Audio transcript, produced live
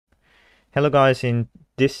Hello guys, in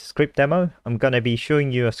this script demo, I'm going to be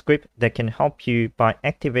showing you a script that can help you by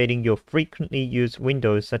activating your frequently used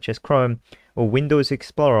windows such as Chrome or Windows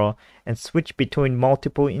Explorer and switch between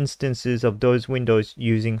multiple instances of those windows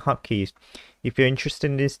using hotkeys. If you're interested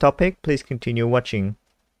in this topic, please continue watching.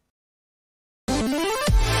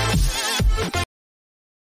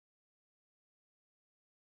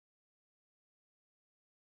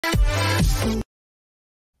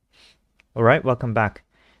 Alright, welcome back.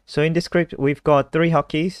 So in this script, we've got three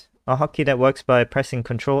hotkeys. A hotkey that works by pressing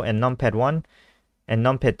Ctrl and numpad 1, and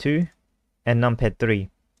numpad 2, and numpad 3.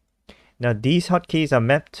 Now these hotkeys are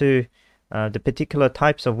mapped to the particular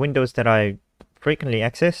types of windows that I frequently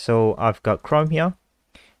access. So I've got Chrome here,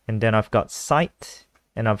 and then I've got Site,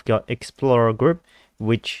 and I've got Explorer Group,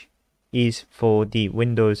 which is for the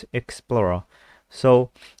Windows Explorer. So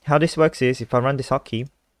how this works is, if I run this hotkey,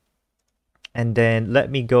 and then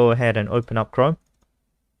let me go ahead and open up Chrome.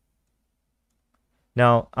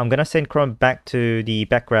 Now I'm going to send Chrome back to the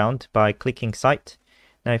background by clicking Site.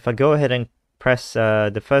 Now if I go ahead and press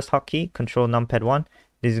the first hotkey, Control numpad 1,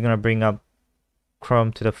 this is going to bring up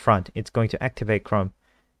Chrome to the front. It's going to activate Chrome.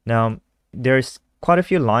 Now there's quite a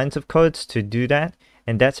few lines of codes to do that,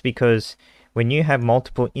 and that's because when you have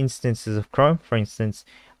multiple instances of Chrome, for instance,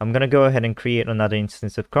 I'm going to go ahead and create another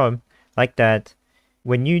instance of Chrome like that.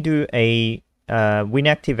 When you do a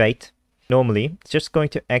WinActivate, normally it's just going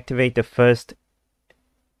to activate the first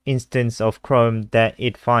instance of Chrome that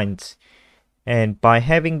it finds. And by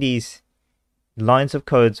having these lines of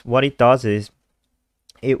codes, what it does is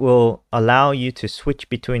it will allow you to switch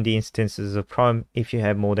between the instances of Chrome if you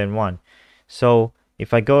have more than one. So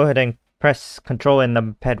if I go ahead and press Ctrl and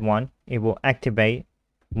numpad 1, it will activate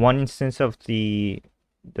one instance of the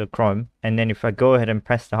Chrome, and then if I go ahead and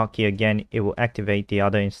press the hotkey again, it will activate the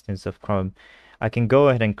other instance of Chrome. I can go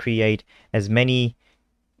ahead and create as many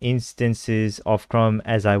instances of Chrome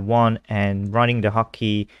as I want, and running the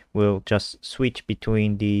hotkey will just switch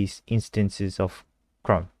between these instances of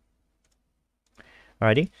Chrome.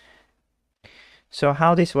 Alrighty. So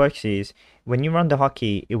how this works is, when you run the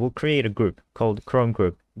hotkey, it will create a group called Chrome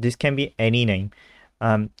group. This can be any name.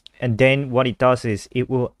 And then what it does is it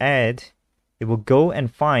will go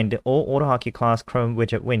and find the AutoHotkey class Chrome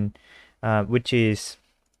widget win, which is,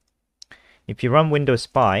 if you run Windows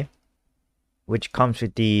Spy, which comes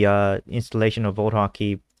with the installation of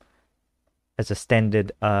AutoHotkey as a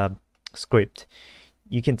standard script,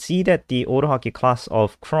 you can see that the AutoHotkey class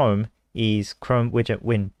of Chrome is Chrome widget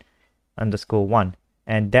win _1,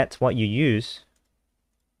 and that's what you use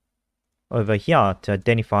over here to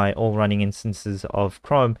identify all running instances of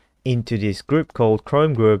Chrome into this group called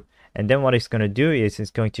Chrome group. And then what it's going to do is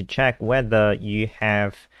it's going to check whether you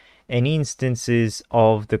have any instances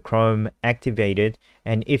of the Chrome activated,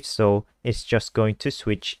 and if so, it's just going to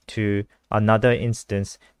switch to another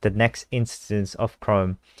instance, the next instance of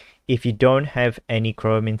Chrome. If you don't have any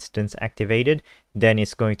Chrome instance activated, then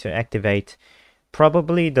it's going to activate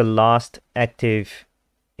probably the last active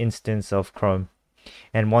instance of Chrome.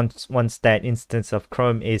 And once that instance of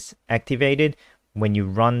Chrome is activated, when you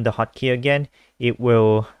run the hotkey again, it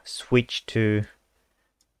will switch to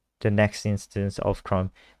the next instance of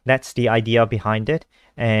Chrome. That's the idea behind it.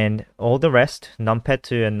 And all the rest, numpad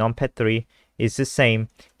 2 and numpad 3, is the same.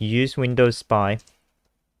 You use Windows Spy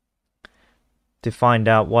to find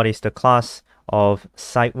out what is the class of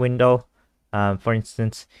site window. For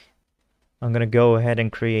instance, I'm going to go ahead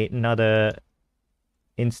and create another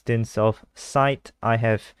instance of site. I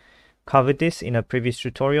have covered this in a previous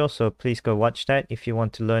tutorial, so please go watch that if you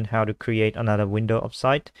want to learn how to create another window of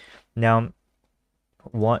site. Now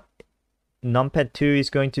what numpad 2 is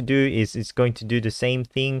going to do is it's going to do the same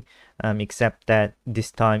thing, except that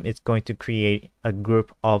this time it's going to create a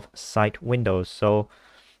group of site windows. So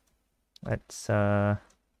let's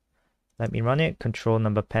let me run it. Control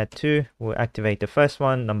numpad 2 will activate the first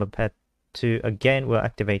one, numpad 2 again will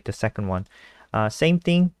activate the second one. Same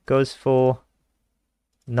thing goes for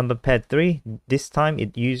numpad 3. This time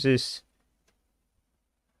it uses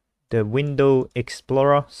the Window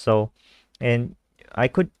Explorer. So, and I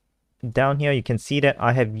could, down here you can see that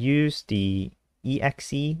I have used the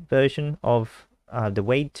exe version of the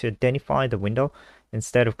way to identify the window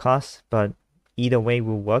instead of class, but either way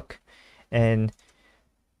will work. And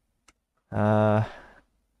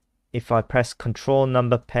if I press Control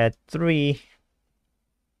numpad 3,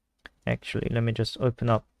 actually let me just open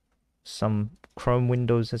up some Chrome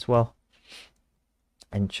windows as well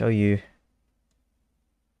and show you.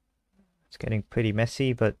 It's getting pretty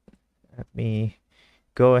messy, but let me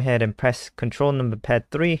go ahead and press Control numpad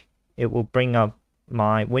 3. It will bring up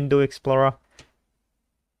my Window Explorer,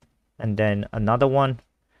 and then another one,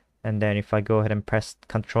 And then if I go ahead and press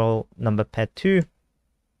control numpad 2,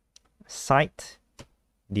 site,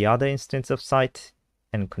 the other instance of site,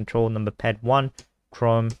 and control numpad 1,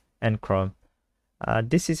 Chrome and Chrome.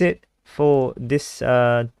 This is it for this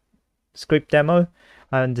script demo.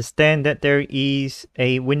 I understand that there is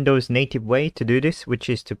a Windows native way to do this, which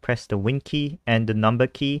is to press the Win key and the number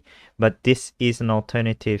key, but this is an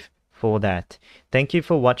alternative for that. Thank you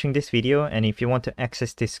for watching this video, and if you want to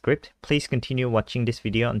access this script, please continue watching this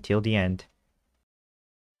video until the end.